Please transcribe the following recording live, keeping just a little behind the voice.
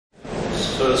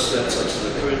first letter to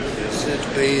the Corinthians.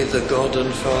 Blessed be the God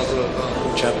and Father of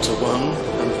our chapter 1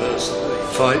 and verse 3.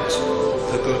 Fight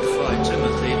the good fight,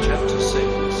 Timothy chapter 6.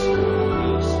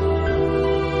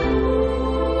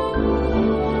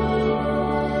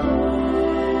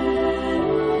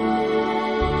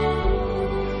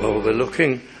 Well, we're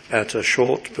looking at a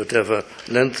short but ever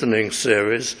lengthening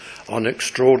series on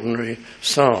extraordinary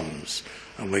psalms,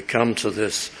 and we come to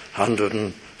this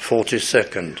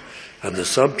 142nd, and the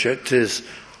subject is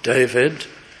David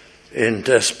in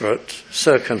desperate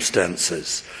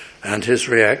circumstances, and his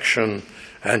reaction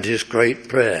and his great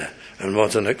prayer, and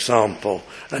what an example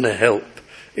and a help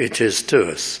it is to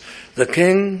us. The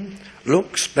king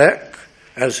looks back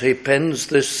as he pens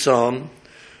this psalm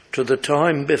to the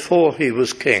time before he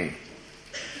was king.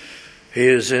 He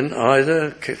is in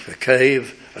either the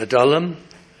cave Adullam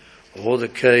or the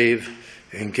cave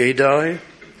in Gedi,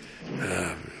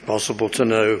 possible to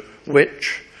know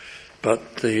which,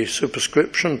 but the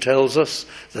superscription tells us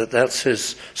that that's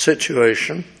his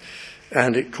situation,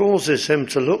 and it causes him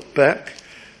to look back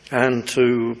and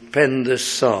to pen this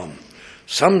psalm.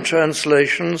 Some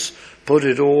translations put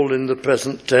it all in the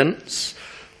present tense,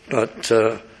 but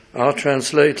our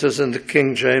translators in the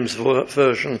King James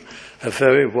Version have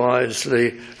very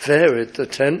wisely varied the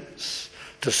tense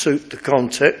to suit the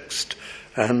context,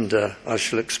 and I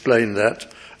shall explain that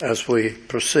as we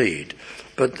proceed.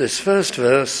 But this first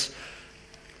verse,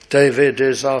 David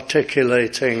is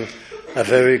articulating a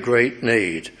very great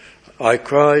need. I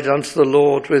cried unto the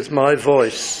Lord with my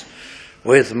voice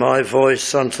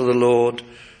unto the Lord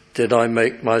did I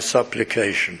make my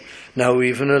supplication. Now,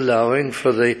 even allowing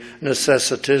for the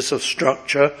necessities of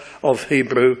structure of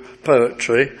Hebrew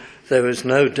poetry, there is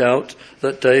no doubt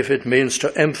that David means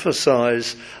to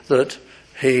emphasize that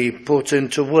he put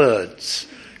into words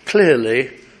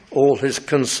clearly all his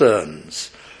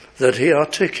concerns, that he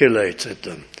articulated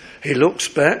them. He looks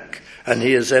back and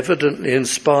he is evidently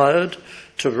inspired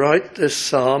to write this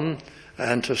psalm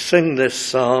and to sing this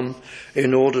psalm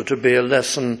in order to be a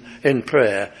lesson in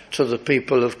prayer to the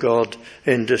people of God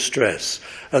in distress.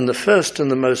 And the first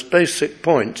and the most basic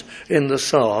point in the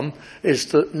psalm is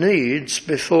that needs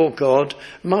before God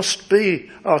must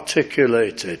be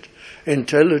articulated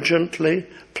intelligently,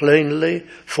 plainly,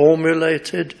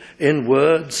 formulated in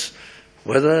words,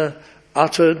 whether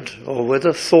uttered or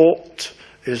whether thought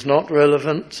is not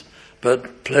relevant,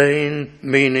 but plain,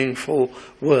 meaningful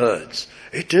words.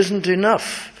 It isn't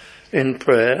enough in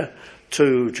prayer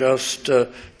to just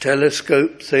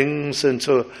telescope things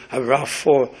into a rough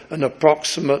or an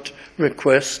approximate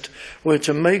request. We're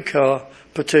to make our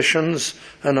petitions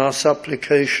and our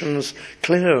supplications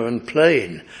clear and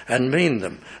plain and mean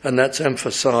them. And that's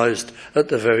emphasized at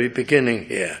the very beginning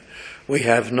here. We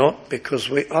have not because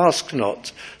we ask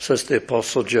not, says the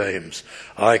Apostle James.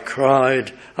 I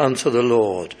cried unto the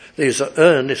Lord. These are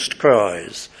earnest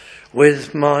cries.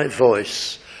 With my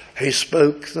voice. He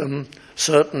spoke them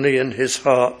certainly in his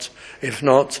heart, if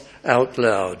not out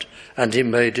loud, and he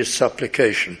made his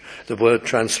supplication. The word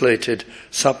translated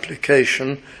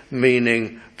supplication,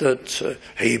 meaning that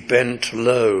he bent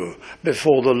low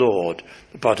before the Lord,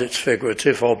 but it's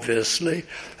figurative, obviously,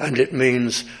 and it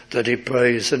means that he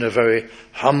prays in a very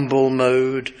humble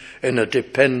mode, in a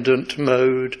dependent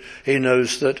mode. He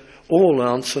knows that all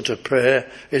answer to prayer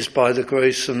is by the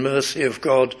grace and mercy of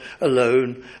God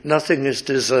alone. Nothing is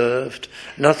deserved,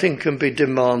 nothing can be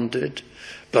demanded,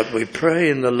 but we pray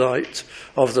in the light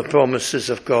of the promises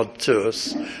of God to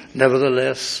us.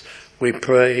 Nevertheless, we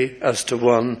pray as to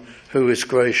one who is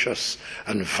gracious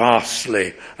and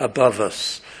vastly above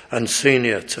us and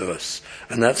senior to us.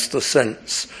 And that's the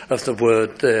sense of the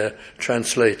word there,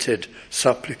 translated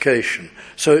supplication.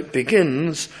 So it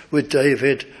begins with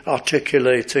David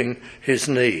articulating his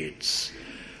needs.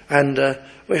 And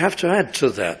we have to add to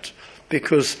that,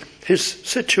 because his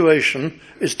situation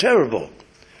is terrible.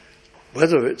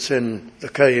 Whether it's in the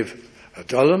cave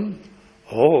Adullam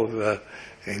or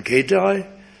in Gedi,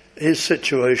 his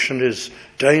situation is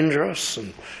dangerous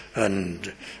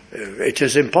and it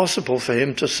is impossible for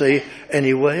him to see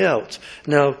any way out.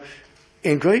 Now,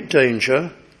 in great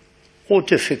danger or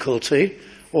difficulty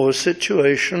or a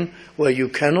situation where you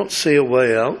cannot see a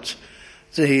way out,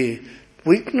 the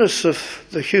weakness of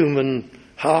the human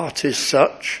heart is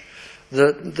such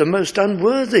that the most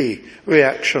unworthy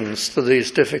reactions to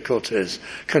these difficulties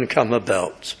can come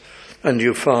about. And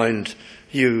you find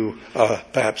you are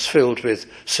perhaps filled with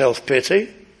self-pity.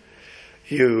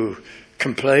 You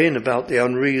complain about the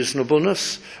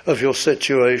unreasonableness of your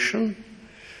situation.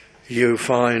 You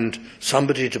find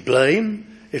somebody to blame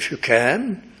if you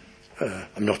can.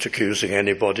 I'm not accusing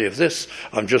anybody of this.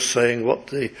 I'm just saying what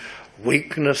the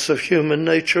weakness of human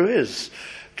nature is.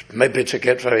 Maybe to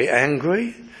get very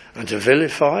angry and to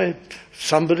vilify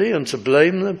somebody and to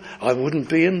blame them. I wouldn't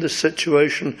be in this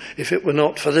situation if it were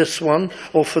not for this one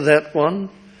or for that one.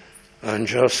 And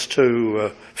just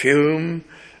to fume.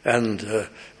 And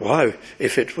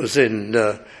if it was in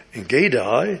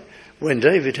Gedi, when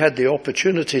David had the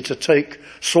opportunity to take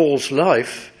Saul's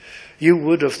life, you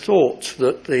would have thought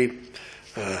that the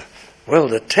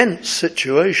tense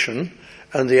situation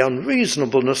and the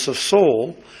unreasonableness of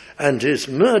Saul and his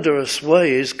murderous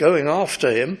ways going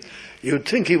after him, you'd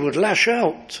think he would lash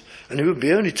out, and he would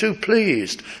be only too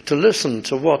pleased to listen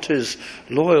to what his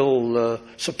loyal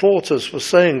supporters were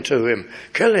saying to him.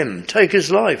 Kill him, take his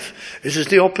life. This is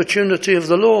the opportunity of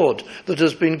the Lord that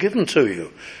has been given to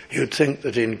you. You'd think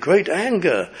that in great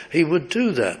anger he would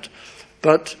do that.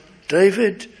 But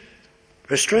David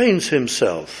restrains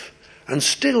himself and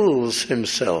stills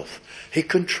himself. He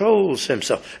controls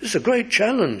himself. It's a great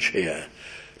challenge here.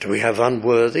 Do we have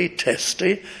unworthy,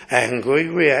 testy, angry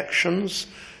reactions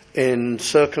in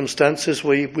circumstances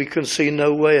where we can see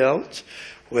no way out,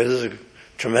 where there's a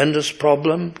tremendous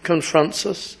problem confronts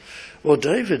us? Well,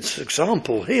 David's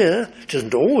example here, it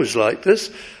isn't always like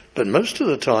this, but most of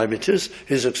the time it is.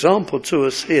 His example to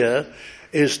us here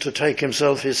is to take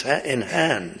himself in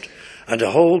hand and to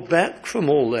hold back from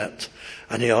all that.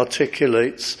 And he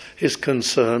articulates his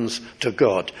concerns to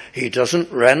God. He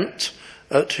doesn't rant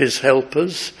at his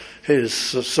helpers, his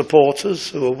supporters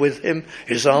who are with him,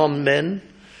 his armed men.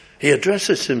 He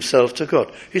addresses himself to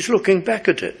God. He's looking back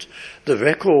at it. The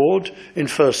record in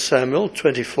 1 Samuel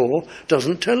 24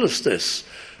 doesn't tell us this,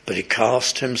 but he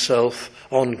cast himself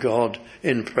on God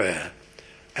in prayer,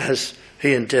 as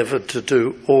he endeavoured to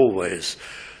do always.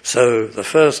 So the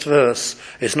first verse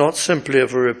is not simply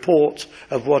of a report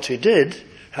of what he did,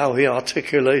 how he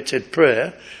articulated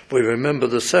prayer. We remember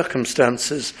the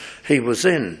circumstances he was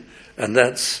in, and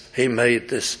that's he made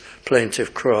this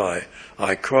plaintive cry.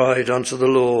 I cried unto the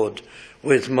Lord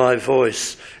with my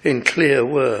voice, in clear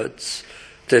words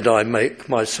did I make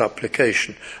my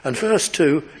supplication. And verse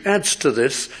 2 adds to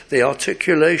this the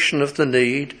articulation of the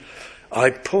need. I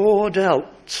poured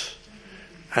out,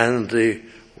 and the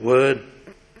word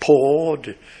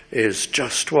poured is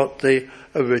just what the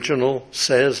original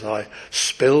says. I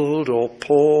spilled or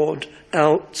poured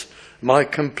out my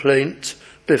complaint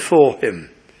before him.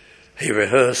 He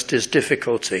rehearsed his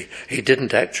difficulty. He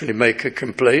didn't actually make a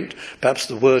complaint. Perhaps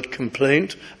the word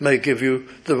complaint may give you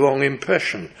the wrong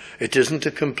impression. It isn't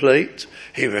a complaint.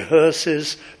 He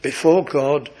rehearses before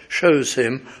God, shows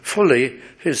him fully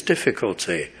his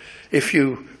difficulty. If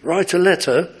you write a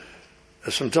letter,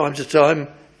 as from time to time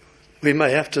we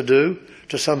may have to do,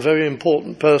 to some very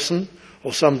important person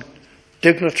or some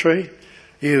dignitary,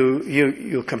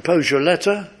 you compose your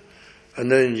letter, and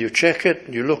then you check it,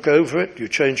 you look over it, you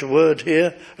change a word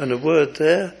here and a word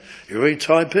there, you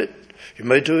retype it, you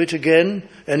may do it again,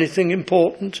 anything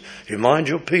important, you mind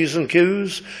your P's and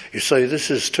Q's, you say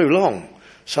this is too long.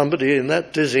 Somebody in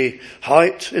that dizzy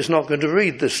height is not going to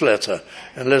read this letter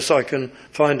unless I can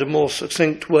find a more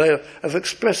succinct way of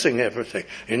expressing everything.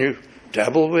 And you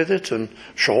dabble with it and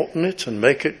shorten it and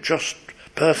make it just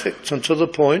perfect and to the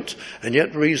point, and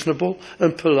yet reasonable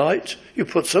and polite. You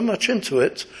put so much into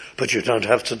it, but you don't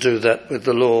have to do that with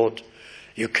the Lord.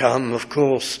 You come, of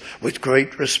course, with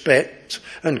great respect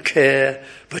and care,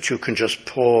 but you can just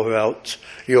pour out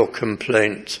your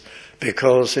complaint,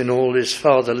 because in all his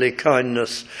fatherly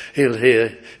kindness, he'll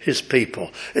hear his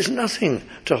people. There's nothing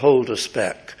to hold us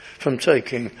back from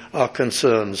taking our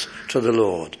concerns to the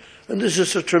Lord. And this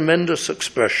is a tremendous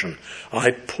expression.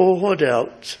 I poured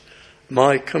out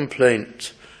my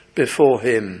complaint before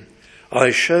him.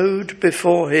 I showed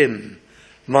before him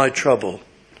my trouble.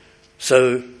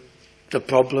 So the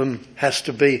problem has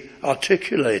to be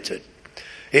articulated.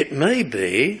 It may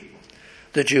be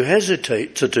that you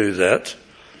hesitate to do that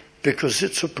because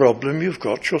it's a problem you've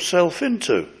got yourself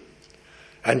into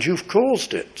and you've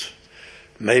caused it.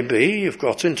 Maybe you've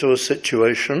got into a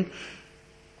situation,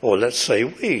 or let's say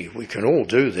we can all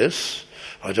do this.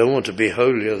 I don't want to be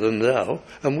holier than thou,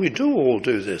 and we do all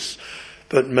do this.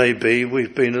 But maybe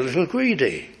we've been a little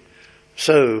greedy.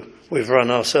 So we've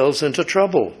run ourselves into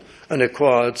trouble and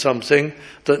acquired something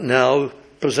that now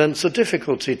presents a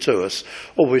difficulty to us.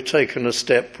 Or we've taken a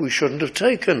step we shouldn't have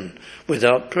taken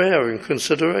without prayer and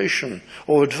consideration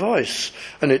or advice,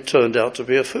 and it turned out to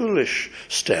be a foolish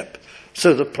step.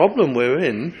 So the problem we're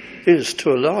in is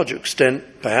to a large extent,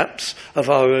 perhaps, of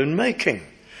our own making,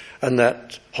 and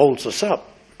that holds us up.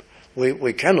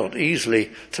 We cannot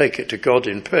easily take it to God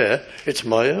in prayer. It's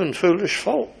my own foolish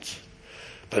fault.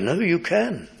 But no, you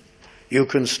can. You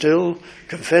can still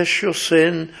confess your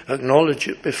sin, acknowledge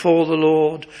it before the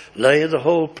Lord, lay the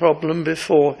whole problem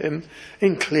before him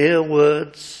in clear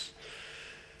words.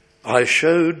 I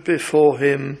showed before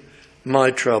him my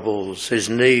troubles, his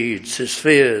needs, his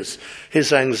fears,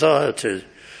 his anxieties.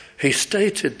 He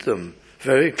stated them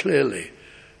very clearly.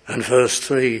 And verse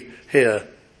 3 here,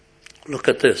 look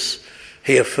at this.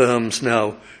 He affirms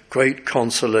now great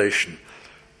consolation.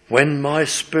 When my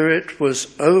spirit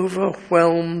was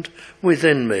overwhelmed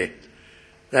within me,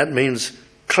 that means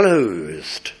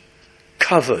clothed,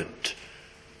 covered.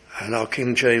 And our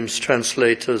King James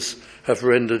translators have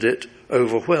rendered it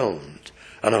overwhelmed.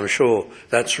 And I'm sure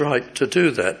that's right to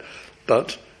do that.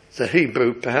 But the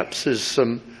Hebrew perhaps is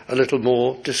a little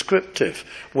more descriptive.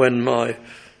 When my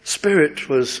spirit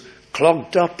was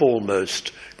clogged up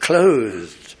almost,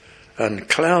 clothed and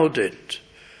clouded,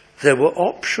 there were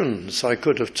options I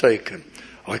could have taken.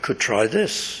 I could try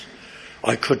this.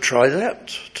 I could try that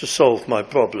to solve my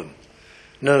problem.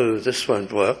 No, this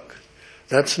won't work.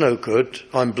 That's no good.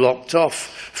 I'm blocked off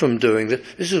from doing this.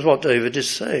 This is what David is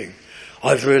saying.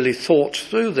 I've really thought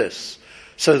through this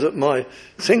so that my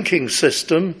thinking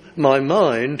system, my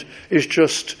mind, is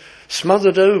just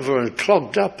smothered over and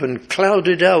clogged up and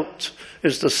clouded out,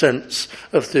 is the sense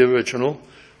of the original,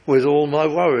 with all my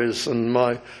worries and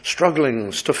my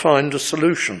strugglings to find a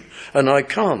solution. And I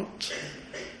can't.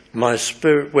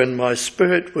 When my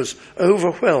spirit was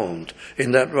overwhelmed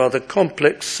in that rather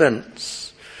complex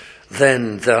sense,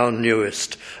 then thou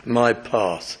knewest my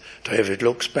path. David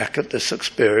looks back at this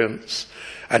experience,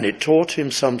 and it taught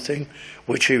him something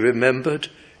which he remembered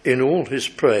in all his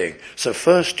praying. So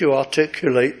first you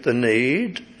articulate the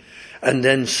need, and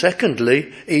then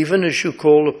secondly, even as you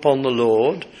call upon the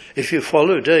Lord, if you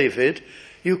follow David,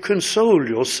 you console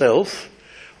yourself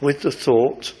with the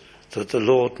thought that the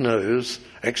Lord knows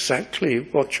exactly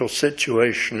what your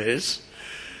situation is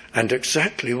and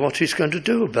exactly what he's going to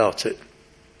do about it.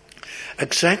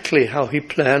 Exactly how he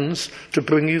plans to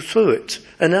bring you through it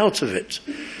and out of it.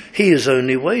 He is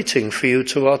only waiting for you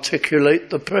to articulate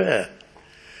the prayer.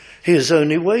 He is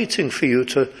only waiting for you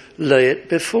to lay it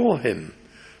before him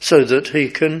so that he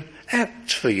can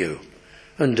act for you.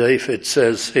 And David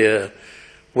says here,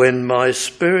 when my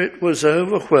spirit was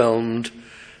overwhelmed,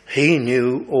 he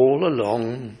knew all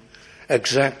along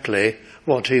exactly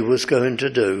what he was going to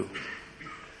do.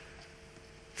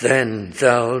 Then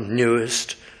thou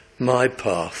knewest my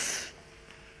path.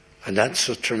 And that's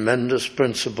a tremendous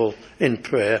principle in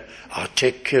prayer.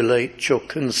 Articulate your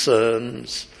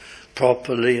concerns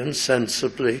properly and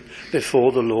sensibly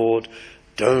before the Lord.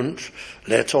 Don't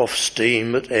let off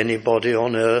steam at anybody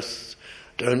on earth.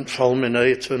 Don't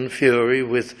fulminate in fury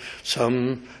with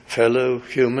some fellow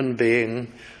human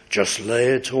being. Just lay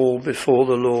it all before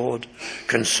the Lord.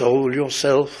 Console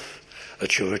yourself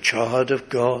that you're a child of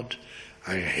God.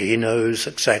 And he knows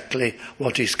exactly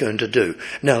what he's going to do.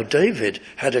 Now, David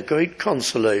had a great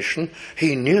consolation.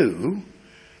 He knew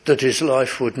that his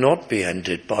life would not be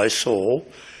ended by Saul,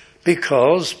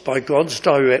 because by God's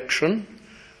direction,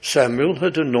 Samuel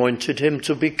had anointed him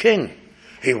to be king.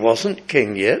 He wasn't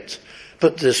king yet,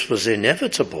 but this was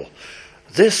inevitable.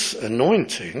 This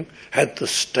anointing had the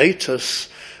status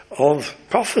of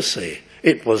prophecy.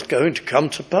 It was going to come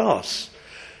to pass.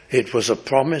 It was a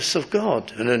promise of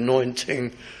God, an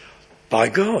anointing by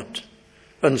God.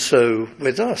 And so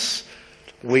with us,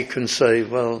 we can say,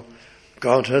 well,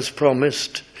 God has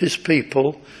promised his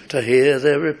people to hear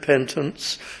their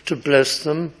repentance, to bless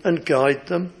them and guide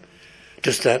them.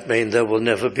 Does that mean there will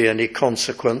never be any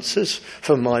consequences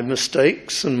for my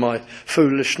mistakes and my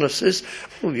foolishnesses?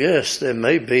 Well, yes, there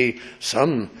may be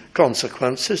some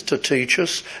consequences to teach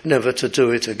us never to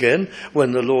do it again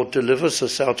when the Lord delivers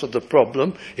us out of the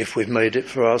problem. If we've made it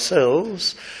for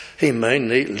ourselves, he may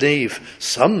leave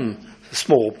some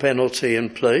small penalty in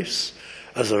place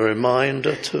as a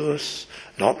reminder to us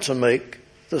not to make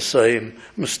the same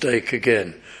mistake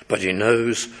again. But he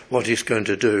knows what he's going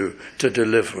to do to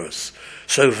deliver us.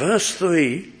 So verse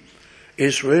 3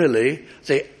 is really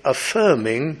the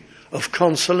affirming of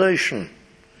consolation.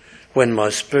 When my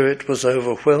spirit was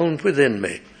overwhelmed within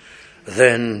me,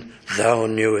 then thou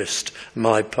knewest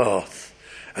my path.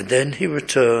 And then he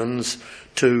returns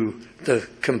to the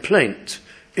complaint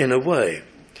in a way.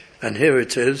 And here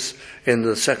it is in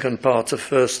the second part of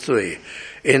verse 3.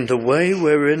 In the way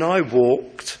wherein I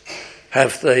walked,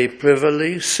 have they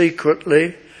privily,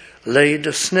 secretly laid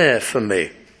a snare for me.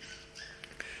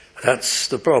 That's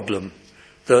the problem,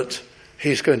 that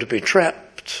he's going to be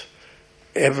trapped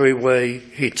every way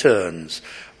he turns.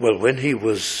 Well, when he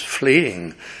was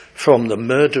fleeing from the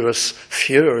murderous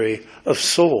fury of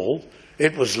Saul,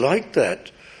 it was like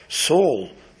that. Saul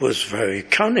was very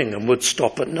cunning and would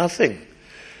stop at nothing.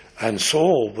 And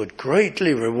Saul would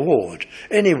greatly reward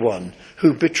anyone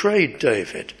who betrayed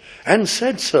David, and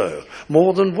said so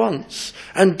more than once,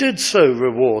 and did so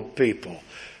reward people.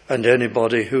 And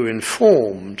anybody who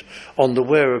informed on the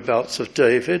whereabouts of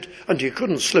David, and he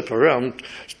couldn't slip around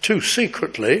too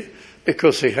secretly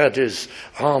because he had his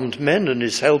armed men and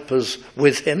his helpers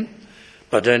with him,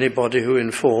 but anybody who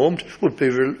informed would be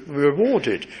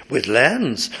rewarded with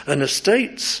lands and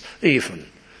estates even.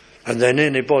 And then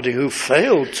anybody who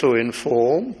failed to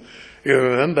inform, you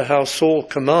remember how Saul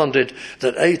commanded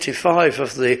that 85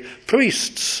 of the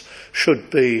priests should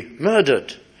be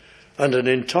murdered, and an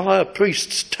entire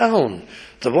priest's town,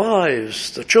 the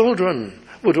wives, the children,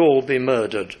 would all be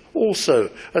murdered, also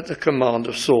at the command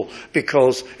of Saul,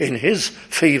 because in his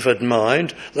fevered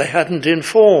mind they hadn't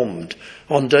informed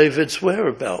on David's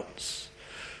whereabouts.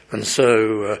 And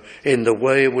so, in the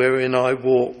way wherein I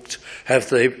walked, have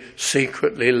they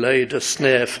secretly laid a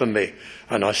snare for me.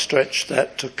 And I stretched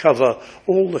that to cover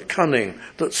all the cunning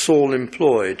that Saul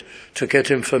employed to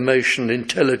get information,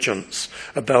 intelligence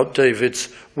about David's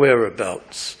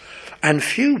whereabouts. And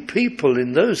few people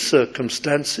in those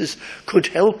circumstances could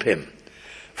help him.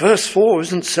 Verse 4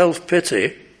 isn't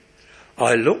self-pity.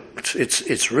 I looked,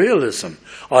 it's realism.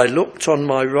 I looked on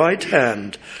my right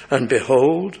hand and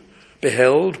beheld,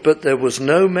 but there was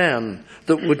no man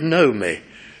that would know me.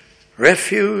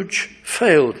 Refuge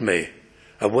failed me.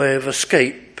 A way of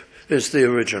escape is the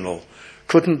original.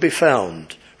 Couldn't be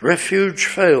found. Refuge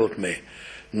failed me.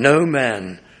 No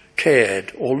man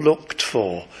cared or looked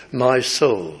for my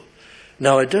soul.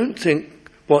 Now, I don't think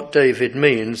what David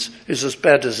means is as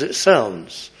bad as it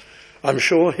sounds. I'm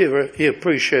sure he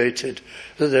appreciated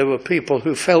that there were people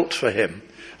who felt for him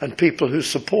and people who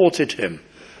supported him,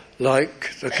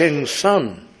 like the king's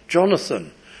son,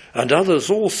 Jonathan, and others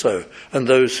also, and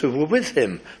those who were with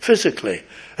him physically,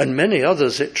 and many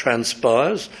others, it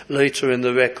transpires, later in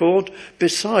the record,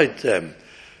 beside them.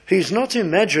 He's not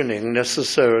imagining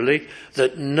necessarily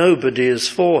that nobody is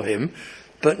for him,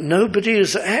 but nobody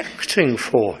is acting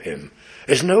for him.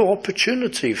 There's no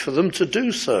opportunity for them to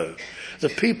do so. The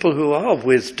people who are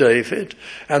with David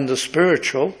and the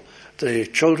spiritual, the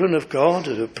children of God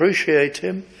who appreciate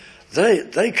him,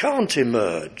 they can't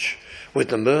emerge. With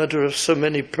the murder of so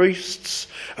many priests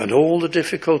and all the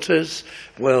difficulties,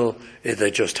 well,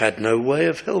 they just had no way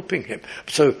of helping him.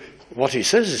 So what he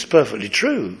says is perfectly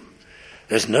true.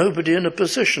 There's nobody in a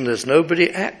position, there's nobody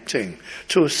acting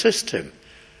to assist him.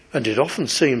 And it often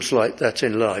seems like that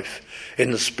in life,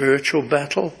 in the spiritual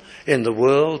battle, in the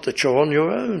world, that you're on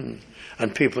your own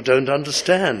and people don't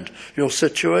understand your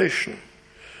situation.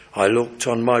 I looked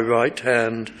on my right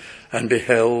hand and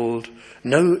beheld.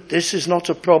 No, this is not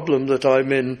a problem that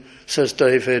I'm in, says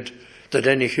David, that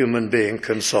any human being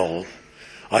can solve.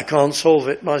 I can't solve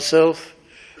it myself.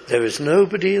 There is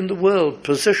nobody in the world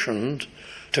positioned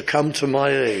to come to my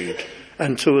aid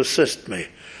and to assist me.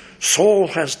 Saul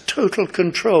has total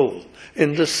control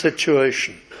in this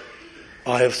situation.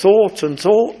 I have thought, and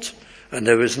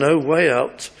there is no way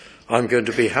out. I'm going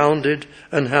to be hounded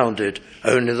and hounded.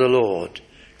 Only the Lord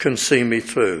can see me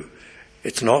through.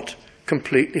 It's not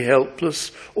completely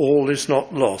helpless. All is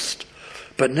not lost.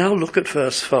 But now look at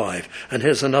verse 5, and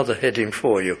here's another heading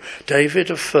for you.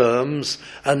 David affirms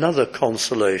another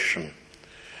consolation.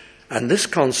 And this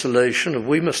consolation, and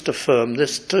we must affirm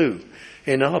this too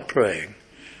in our praying.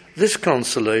 This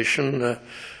consolation,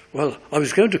 well, I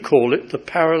was going to call it the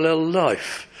parallel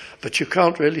life, but you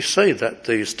can't really say that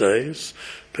these days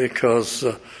because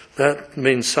that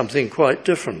means something quite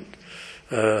different.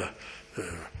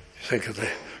 Think of the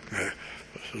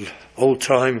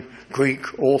old-time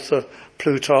Greek author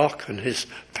Plutarch and his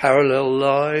parallel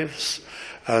lives,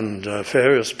 and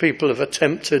various people have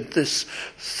attempted this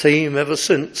theme ever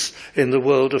since in the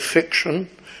world of fiction,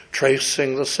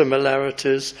 tracing the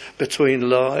similarities between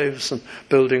lives and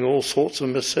building all sorts of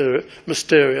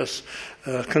mysterious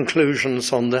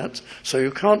conclusions on that. So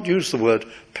you can't use the word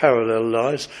parallel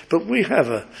lives, but we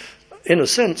have, in a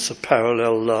sense, a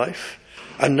parallel life,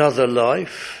 another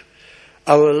life.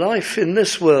 Our life in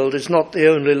this world is not the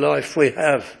only life we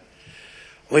have.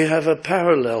 We have a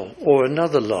parallel or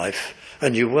another life,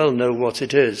 and you well know what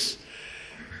it is.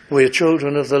 We're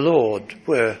children of the Lord.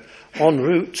 We're en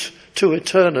route to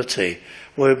eternity.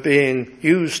 We're being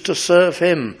used to serve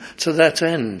him to that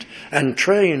end, and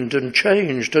trained and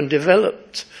changed and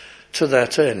developed to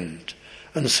that end.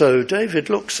 And so David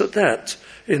looks at that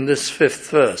in this 5th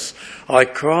verse. I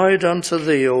cried unto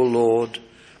thee, O Lord.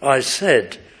 I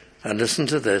said, and listen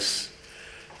to this,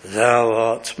 thou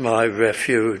art my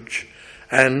refuge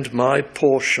and my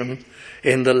portion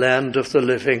in the land of the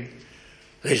living.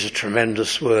 These are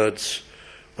tremendous words.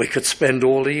 We could spend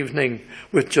all evening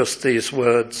with just these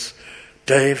words.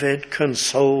 David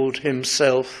consoled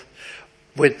himself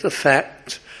with the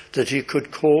fact that he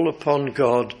could call upon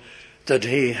God, that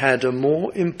he had a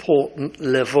more important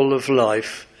level of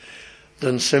life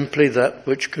than simply that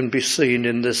which can be seen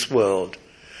in this world.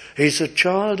 He's a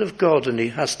child of God, and he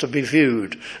has to be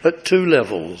viewed at two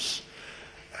levels.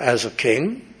 As a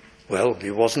king, well, he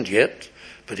wasn't yet,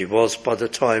 but he was by the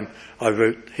time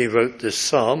he wrote this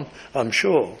psalm, I'm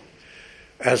sure.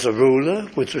 As a ruler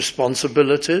with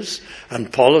responsibilities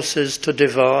and policies to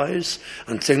devise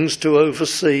and things to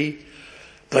oversee,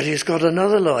 but he's got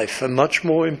another life, a much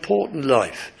more important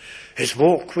life, his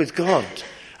walk with God.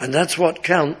 And that's what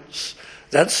counts.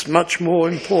 That's much more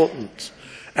important.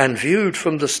 And viewed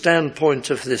from the standpoint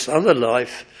of this other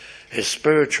life, his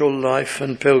spiritual life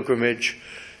and pilgrimage,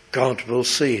 God will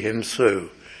see him through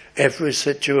every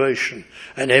situation,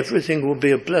 and everything will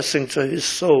be a blessing to his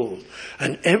soul,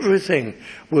 and everything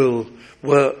will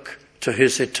work to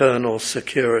his eternal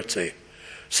security.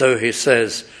 So he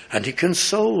says, and he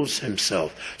consoles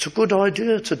himself. It's a good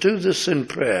idea to do this in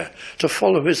prayer, to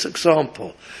follow his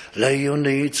example. Lay your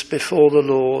needs before the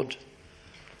Lord.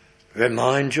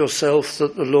 Remind yourself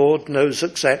that the Lord knows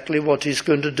exactly what he's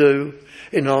going to do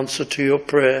in answer to your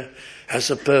prayer, has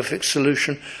a perfect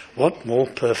solution. What more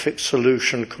perfect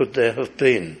solution could there have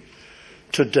been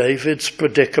to David's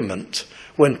predicament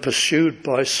when pursued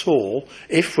by Saul,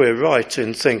 if we're right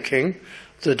in thinking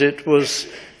that it was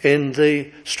in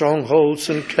the strongholds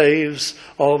and caves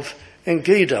of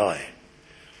Engedi?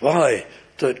 Why,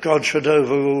 that God should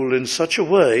overrule in such a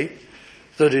way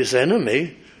that his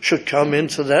enemy should come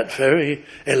into that very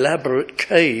elaborate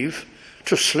cave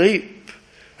to sleep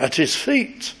at his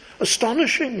feet.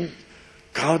 Astonishing.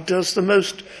 God does the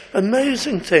most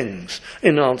amazing things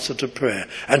in answer to prayer.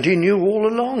 And he knew all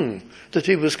along that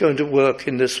he was going to work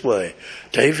in this way.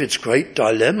 David's great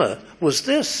dilemma was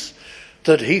this,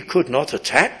 that he could not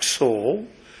attack Saul.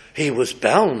 He was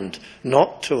bound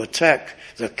not to attack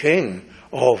the king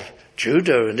of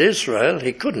Judah and Israel.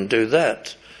 He couldn't do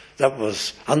that. That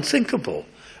was unthinkable.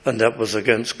 And that was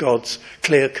against God's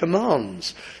clear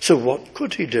commands. So what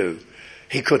could he do?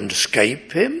 He couldn't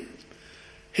escape him.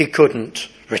 He couldn't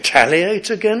retaliate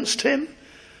against him.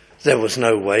 There was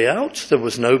no way out. There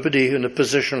was nobody in a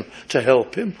position to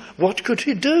help him. What could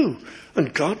he do?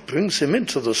 And God brings him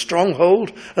into the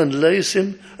stronghold and lays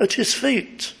him at his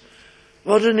feet.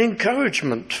 What an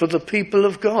encouragement for the people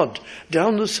of God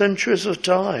down the centuries of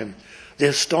time. The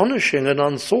astonishing and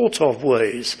unthought of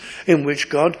ways in which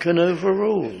God can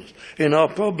overrule in our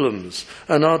problems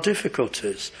and our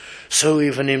difficulties. So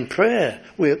even in prayer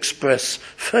we express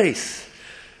faith.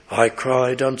 I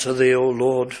cried unto thee, O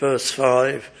Lord, verse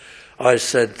 5. I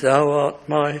said, thou art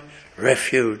my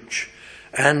refuge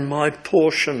and my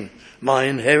portion, my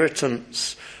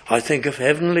inheritance. I think of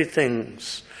heavenly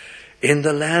things. In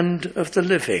the land of the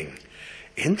living.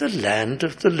 In the land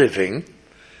of the living?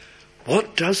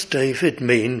 What does David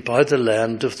mean by the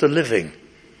land of the living?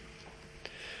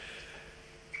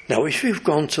 Now, if you've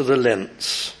gone to the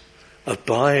lengths of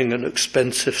buying an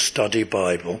expensive study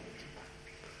Bible,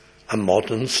 a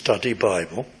modern study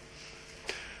Bible,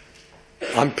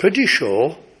 I'm pretty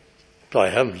sure, I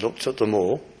haven't looked at them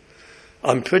all,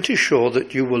 I'm pretty sure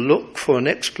that you will look for an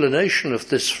explanation of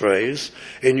this phrase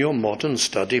in your modern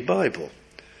study Bible.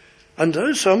 And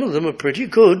though some of them are pretty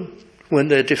good when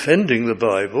they're defending the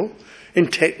Bible in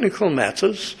technical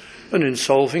matters and in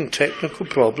solving technical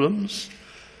problems,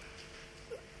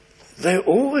 they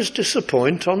always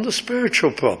disappoint on the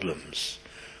spiritual problems.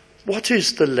 What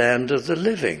is the land of the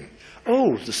living?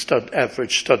 Oh, the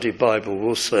average study Bible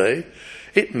will say,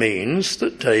 it means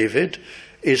that David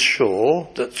is sure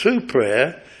that through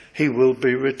prayer he will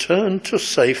be returned to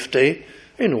safety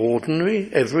in ordinary,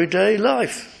 everyday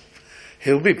life.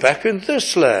 He'll be back in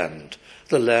this land,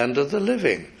 the land of the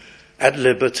living, at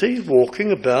liberty,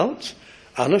 walking about,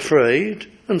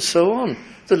 unafraid, and so on.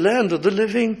 The land of the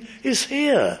living is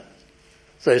here,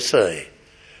 they say,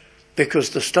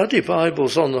 because the study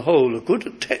Bibles on the whole are good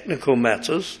at technical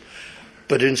matters,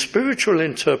 but in spiritual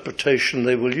interpretation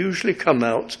they will usually come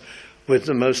out with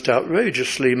the most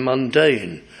outrageously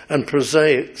mundane and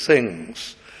prosaic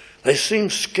things. They seem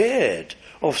scared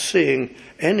of seeing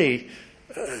any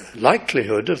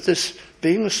likelihood of this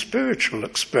being a spiritual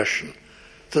expression,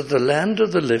 that the land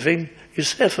of the living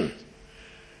is heaven.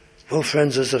 Well,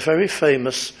 friends, there's a very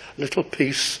famous little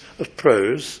piece of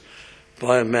prose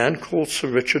by a man called Sir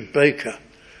Richard Baker,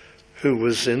 who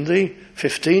was in the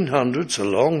 1500s, a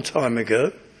long time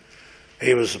ago.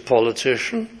 He was a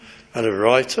politician and a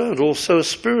writer and also a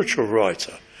spiritual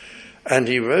writer. and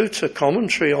he wrote a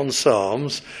commentary on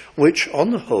Psalms, which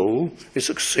on the whole is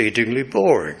exceedingly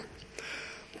boring.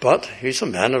 But he's a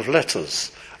man of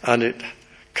letters, and it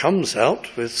comes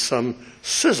out with some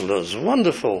sizzlers,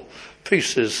 wonderful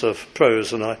pieces of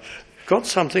prose. And I've got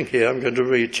something here I'm going to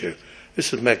read to you.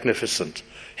 This is magnificent.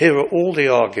 Here are all the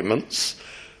arguments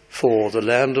for the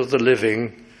land of the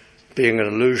living being an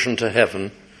allusion to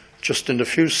heaven, just in a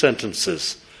few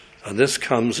sentences. And this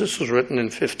was written in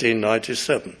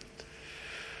 1597.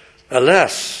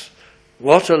 Alas,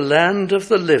 what a land of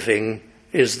the living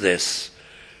is this,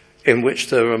 in which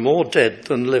there are more dead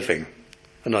than living.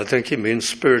 And I think he means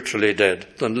spiritually dead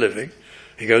than living.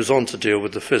 He goes on to deal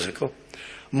with the physical.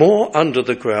 More under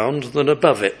the ground than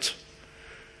above it,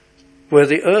 where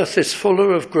the earth is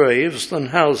fuller of graves than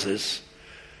houses,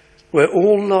 where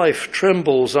all life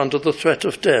trembles under the threat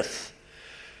of death,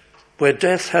 where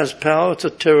death has power to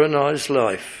tyrannize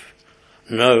life.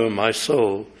 No, my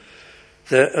soul,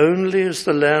 there only is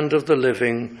the land of the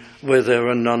living, where there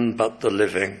are none but the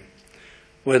living,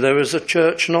 where there is a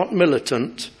church not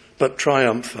militant, but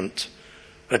triumphant,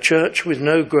 a church with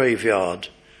no graveyard,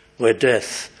 where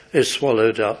death is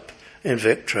swallowed up in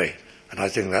victory. And I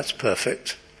think that's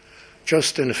perfect.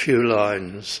 Just in a few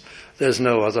lines, there's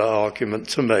no other argument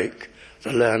to make.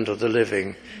 The land of the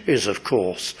living is, of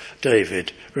course,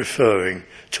 David referring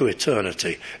to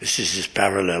eternity. This is his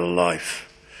parallel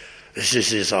life. This is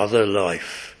his other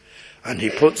life. And he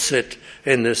puts it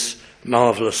in this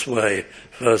marvelous way.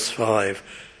 Verse 5,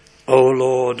 O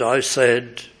Lord, I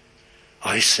said,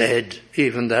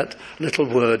 even that little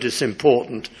word is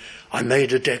important. I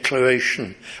made a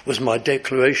declaration, was my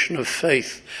declaration of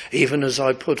faith, even as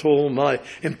I put all my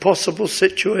impossible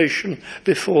situation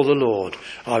before the Lord.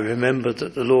 I remembered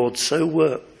that the Lord so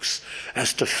works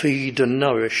as to feed and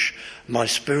nourish my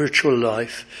spiritual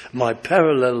life, my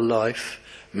parallel life,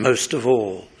 most of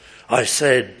all. I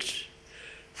said,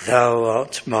 Thou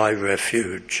art my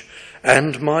refuge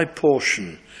and my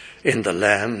portion in the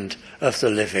land of the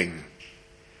living.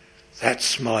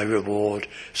 That's my reward.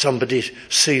 Somebody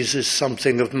seizes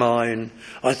something of mine.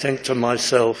 I think to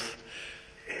myself,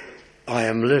 I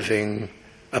am living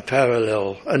a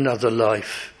parallel, another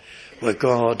life, where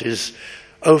God is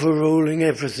overruling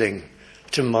everything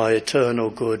to my eternal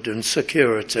good and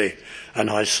security, and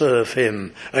I serve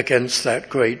him against that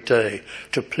great day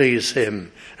to please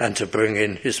him and to bring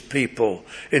in his people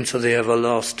into the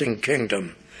everlasting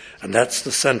kingdom. And that's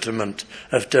the sentiment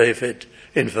of David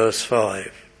in verse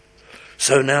 5.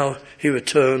 So now he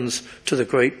returns to the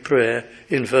great prayer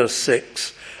in verse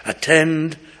 6.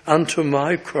 Attend unto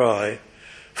my cry,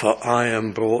 for I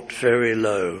am brought very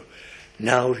low.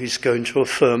 Now he's going to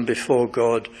affirm before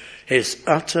God his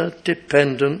utter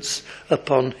dependence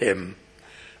upon him.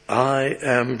 I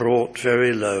am brought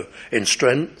very low in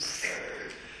strength,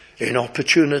 in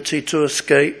opportunity to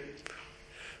escape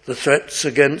the threats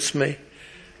against me,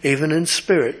 even in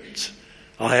spirit.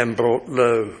 I am brought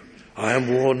low. I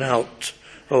am worn out,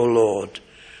 O Lord.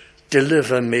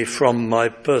 Deliver me from my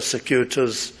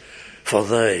persecutors, for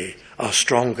they are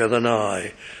stronger than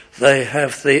I. They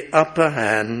have the upper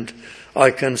hand. I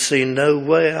can see no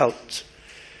way out.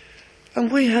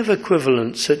 And we have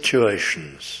equivalent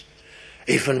situations,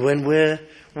 even when we're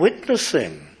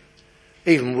witnessing,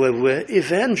 even when we're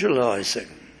evangelizing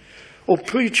or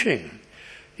preaching.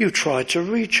 You try to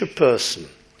reach a person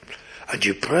and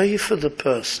you pray for the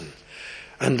person.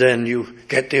 And then you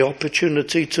get the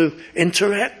opportunity to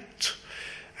interact.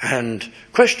 And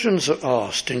questions are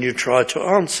asked and you try to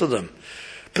answer them.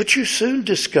 But you soon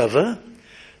discover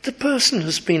the person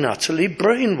has been utterly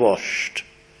brainwashed.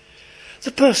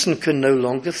 The person can no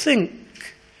longer think.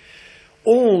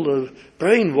 All the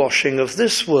brainwashing of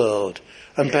this world,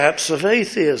 and perhaps of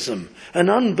atheism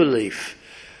and unbelief,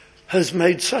 has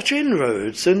made such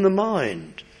inroads in the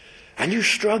mind. And you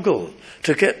struggle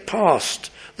to get past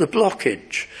the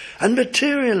blockage. And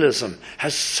materialism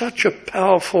has such a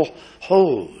powerful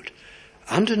hold.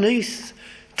 Underneath,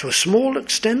 to a small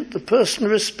extent, the person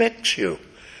respects you.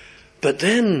 But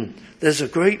then there's a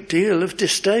great deal of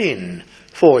disdain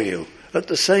for you at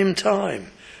the same time.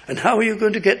 And how are you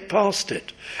going to get past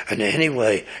it? And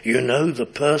anyway, you know the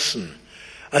person.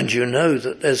 And you know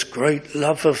that there's great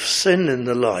love of sin in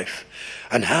the life.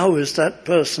 And how is that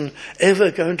person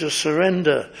ever going to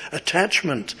surrender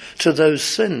attachment to those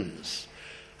sins?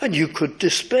 And you could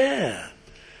despair.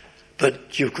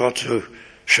 But you've got to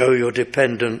show your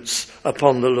dependence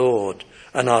upon the Lord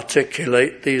and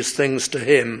articulate these things to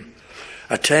him.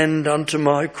 Attend unto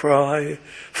my cry,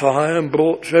 for I am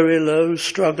brought very low,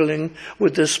 struggling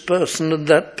with this person and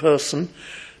that person.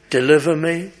 Deliver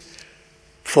me,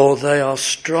 for they are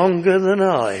stronger than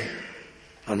I.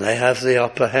 and they have the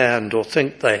upper hand or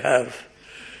think they have,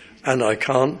 and I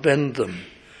can't bend them.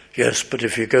 Yes, but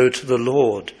if you go to the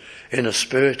Lord in a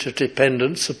spirit of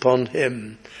dependence upon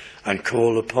him and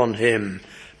call upon him,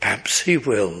 perhaps he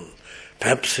will.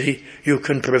 Perhaps you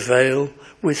can prevail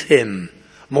with him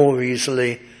more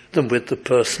easily than with the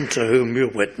person to whom you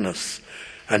witness,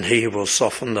 and he will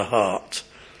soften the heart.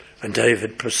 And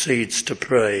David proceeds to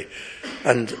pray.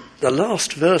 And the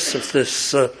last verse of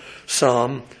this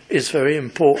psalm is very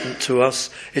important to us.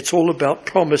 It's all about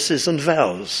promises and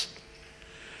vows.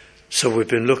 So we've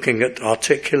been looking at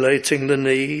articulating the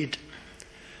need,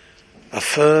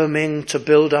 affirming to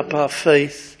build up our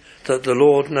faith that the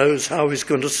Lord knows how he's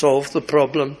going to solve the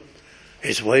problem.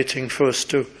 He's waiting for us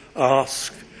to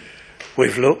ask.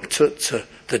 We've looked at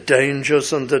the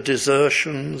dangers and the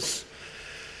desertions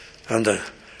and the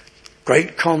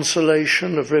great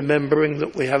consolation of remembering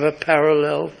that we have a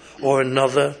parallel or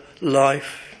another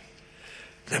life.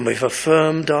 Then we've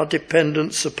affirmed our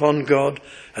dependence upon God.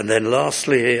 And then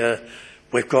lastly here,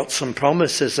 we've got some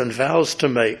promises and vows to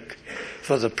make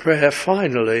for the prayer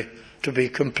finally to be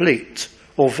complete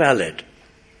or valid.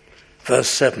 Verse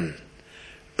 7,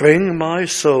 bring my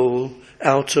soul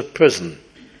out of prison.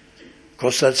 Of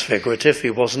course, that's figurative.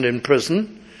 He wasn't in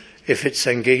prison. If it's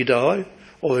Engedi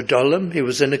or Adullam, he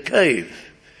was in a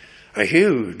cave, a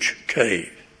huge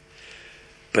cave.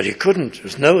 But he couldn't. There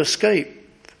was no escape.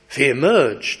 If he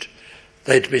emerged,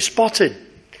 they'd be spotted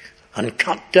and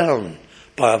cut down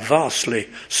by a vastly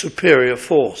superior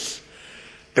force.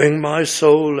 Bring my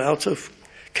soul out of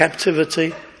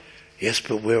captivity. Yes,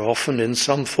 but we're often in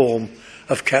some form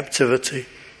of captivity.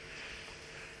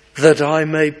 That I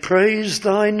may praise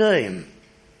thy name.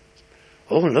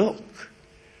 Oh, look.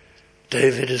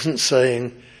 David isn't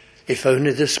saying, if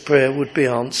only this prayer would be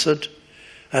answered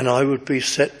and I would be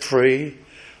set free,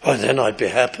 oh, then I'd be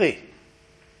happy.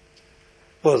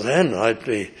 Well, then I'd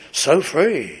be so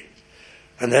free.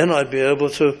 And then I'd be able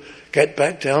to get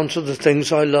back down to the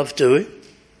things I love doing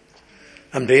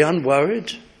and be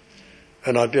unworried.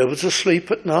 And I'd be able to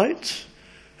sleep at night,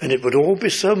 and it would all be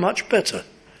so much better.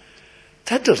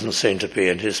 That doesn't seem to be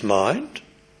in his mind.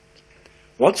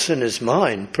 What's in his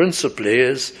mind principally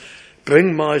is,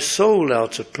 bring my soul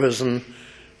out of prison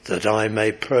that I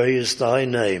may praise thy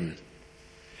name.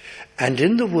 And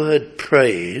in the word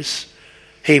praise,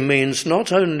 he means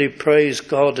not only praise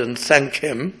God and thank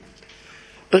him,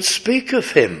 but speak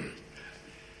of him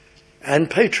and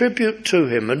pay tribute to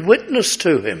him and witness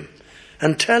to him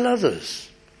and tell others.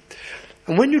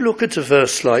 And when you look at a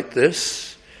verse like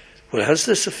this, well, has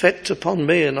this effect upon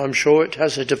me, and I'm sure it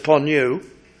has it upon you?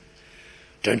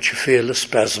 Don't you feel a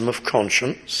spasm of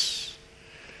conscience?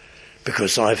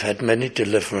 Because I've had many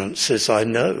deliverances, I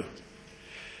know,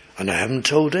 and I haven't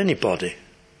told anybody.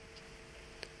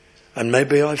 And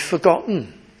maybe I've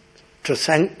forgotten to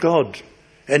thank God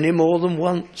any more than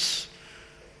once,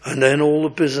 and then all the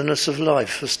business of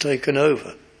life has taken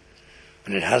over.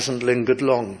 And it hasn't lingered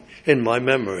long in my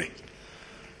memory.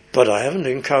 But I haven't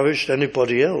encouraged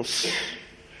anybody else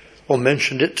or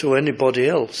mentioned it to anybody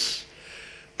else.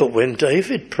 But when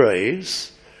David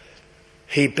prays,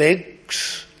 he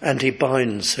begs and he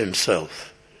binds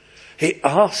himself. He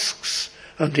asks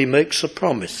and he makes a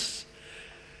promise.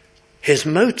 His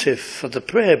motive for the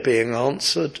prayer being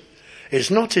answered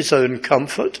is not his own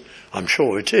comfort. I'm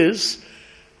sure it is.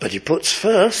 But he puts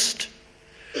first,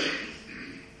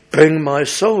 bring my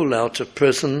soul out of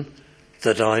prison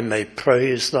that I may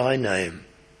praise thy name.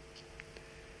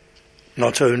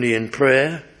 Not only in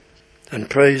prayer and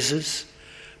praises,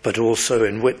 but also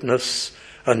in witness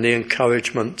and the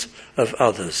encouragement of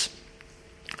others.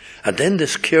 And then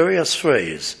this curious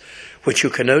phrase, which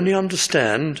you can only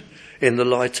understand in the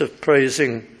light of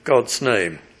praising God's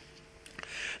name.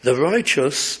 The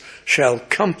righteous shall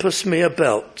compass me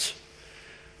about.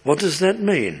 What does that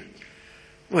mean?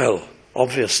 Well,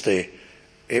 obviously,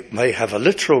 it may have a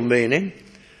literal meaning.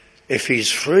 If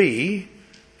he's free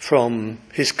from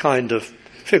his kind of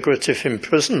figurative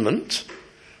imprisonment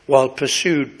while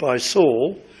pursued by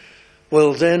Saul,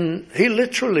 well, then he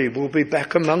literally will be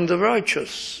back among the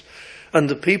righteous. And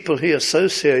the people he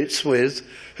associates with,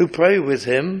 who pray with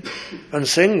him and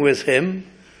sing with him,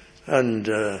 and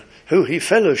who he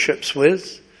fellowships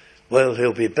with, well,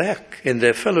 he'll be back in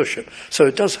their fellowship. So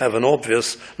it does have an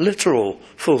obvious literal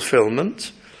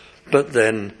fulfillment, but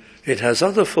then it has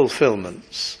other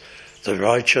fulfillments. The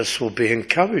righteous will be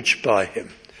encouraged by him.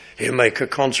 He'll make a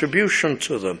contribution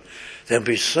to them. They'll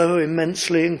be so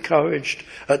immensely encouraged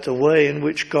at the way in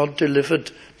which God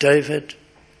delivered David,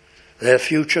 their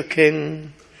future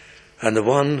king, and the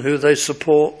one who they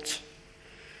support,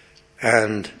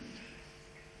 and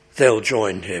they'll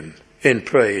join him in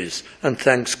praise and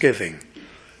thanksgiving.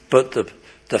 But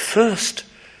the first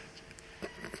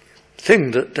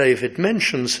thing that David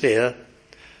mentions here,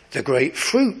 the great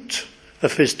fruit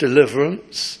of his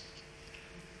deliverance,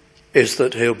 is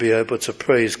that he'll be able to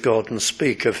praise God and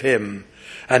speak of him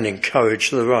and encourage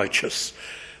the righteous.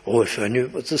 Or if only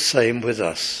it was the same with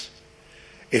us.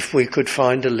 If we could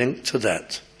find a link to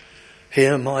that.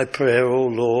 Hear my prayer, O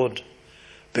Lord,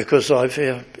 because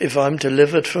if I'm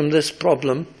delivered from this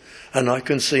problem and I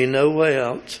can see no way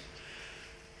out,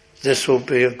 this will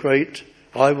be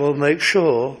I will make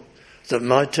sure that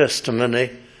my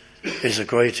testimony is a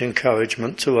great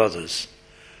encouragement to others.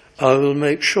 I will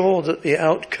make sure that the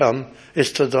outcome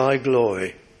is to thy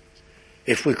glory.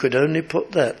 If we could only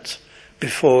put that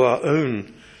before our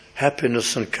own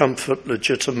happiness and comfort,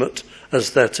 legitimate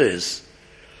as that is.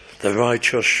 The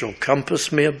righteous shall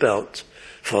compass me about,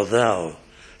 for thou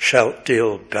shalt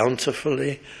deal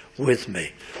bountifully with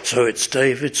me. So it's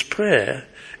David's prayer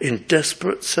in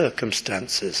desperate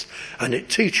circumstances, and it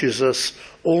teaches us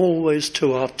always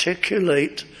to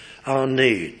articulate our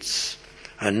needs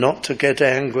and not to get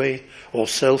angry or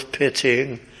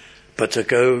self-pitying, but to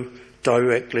go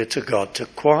directly to God, to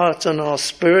quieten our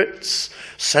spirit's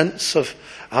sense of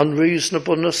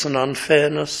unreasonableness and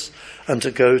unfairness, and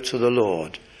to go to the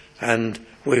Lord. And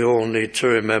we all need to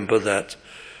remember that,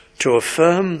 to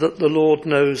affirm that the Lord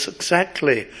knows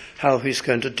exactly how he's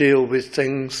going to deal with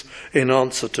things in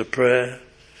answer to prayer,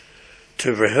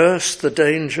 to rehearse the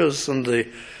dangers and the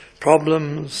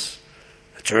problems,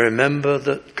 to remember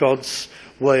that God's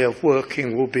way of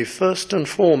working will be first and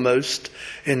foremost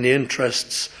in the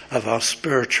interests of our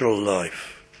spiritual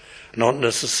life, not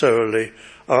necessarily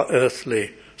our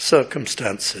earthly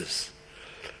circumstances,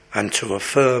 and to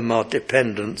affirm our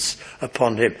dependence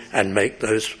upon him and make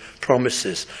those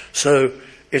promises. So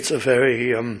it's a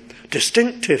very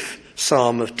distinctive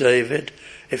psalm of David.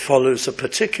 It follows a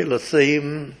particular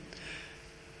theme,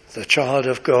 the child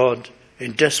of God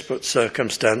in desperate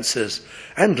circumstances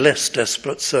and less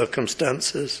desperate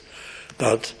circumstances,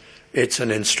 but it's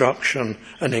an instruction,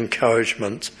 an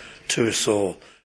encouragement to us all.